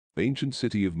Ancient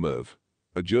city of Merv.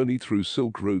 A journey through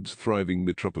Silk Road's thriving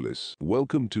metropolis.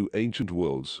 Welcome to Ancient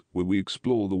Worlds, where we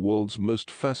explore the world's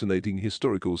most fascinating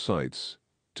historical sites.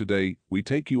 Today, we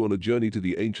take you on a journey to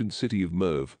the ancient city of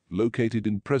Merv, located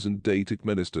in present-day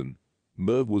Turkmenistan.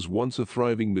 Merv was once a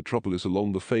thriving metropolis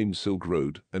along the famed Silk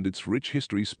Road, and its rich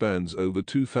history spans over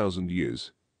 2,000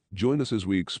 years. Join us as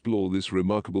we explore this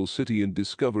remarkable city and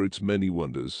discover its many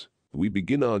wonders. We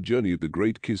begin our journey at the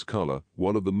Great Kyz Kala,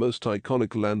 one of the most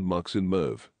iconic landmarks in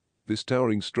Merv. This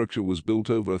towering structure was built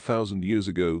over 1,000 years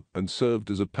ago and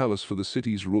served as a palace for the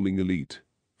city's ruling elite.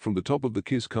 From the top of the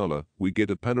Kyz Kala, we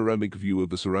get a panoramic view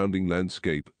of the surrounding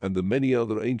landscape and the many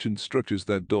other ancient structures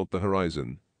that dot the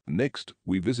horizon. Next,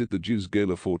 we visit the Gyz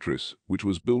Gala Fortress, which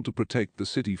was built to protect the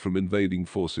city from invading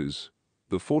forces.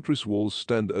 The fortress walls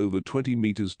stand over 20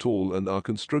 meters tall and are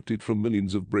constructed from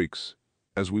millions of bricks.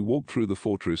 As we walk through the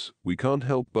fortress, we can't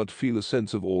help but feel a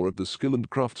sense of awe at the skill and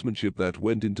craftsmanship that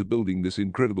went into building this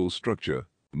incredible structure.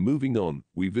 Moving on,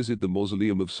 we visit the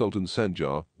mausoleum of Sultan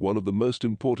Sanjar, one of the most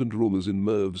important rulers in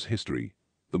Merv's history.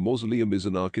 The mausoleum is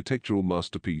an architectural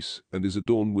masterpiece and is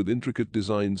adorned with intricate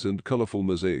designs and colorful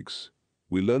mosaics.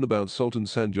 We learn about Sultan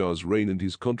Sanjar's reign and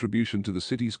his contribution to the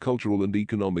city's cultural and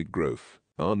economic growth.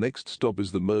 Our next stop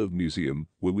is the Merv Museum,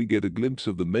 where we get a glimpse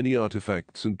of the many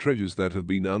artifacts and treasures that have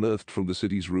been unearthed from the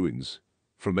city's ruins.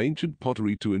 From ancient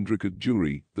pottery to intricate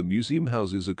jewelry, the museum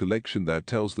houses a collection that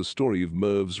tells the story of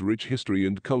Merv's rich history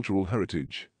and cultural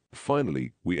heritage.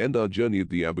 Finally, we end our journey at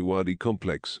the Abouadi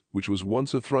complex, which was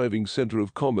once a thriving center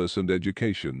of commerce and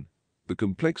education. The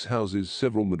complex houses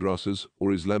several madrasas,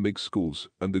 or Islamic schools,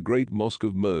 and the Great Mosque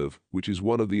of Merv, which is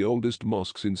one of the oldest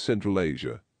mosques in Central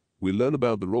Asia. We learn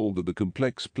about the role that the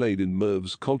complex played in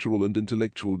Merv's cultural and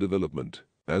intellectual development.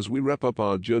 As we wrap up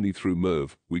our journey through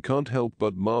Merv, we can't help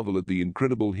but marvel at the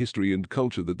incredible history and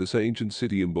culture that this ancient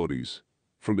city embodies.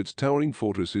 From its towering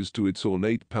fortresses to its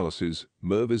ornate palaces,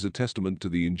 Merv is a testament to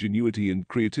the ingenuity and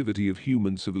creativity of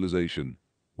human civilization.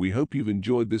 We hope you've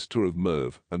enjoyed this tour of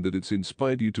Merv and that it's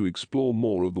inspired you to explore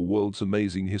more of the world's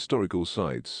amazing historical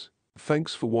sites.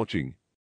 Thanks for watching.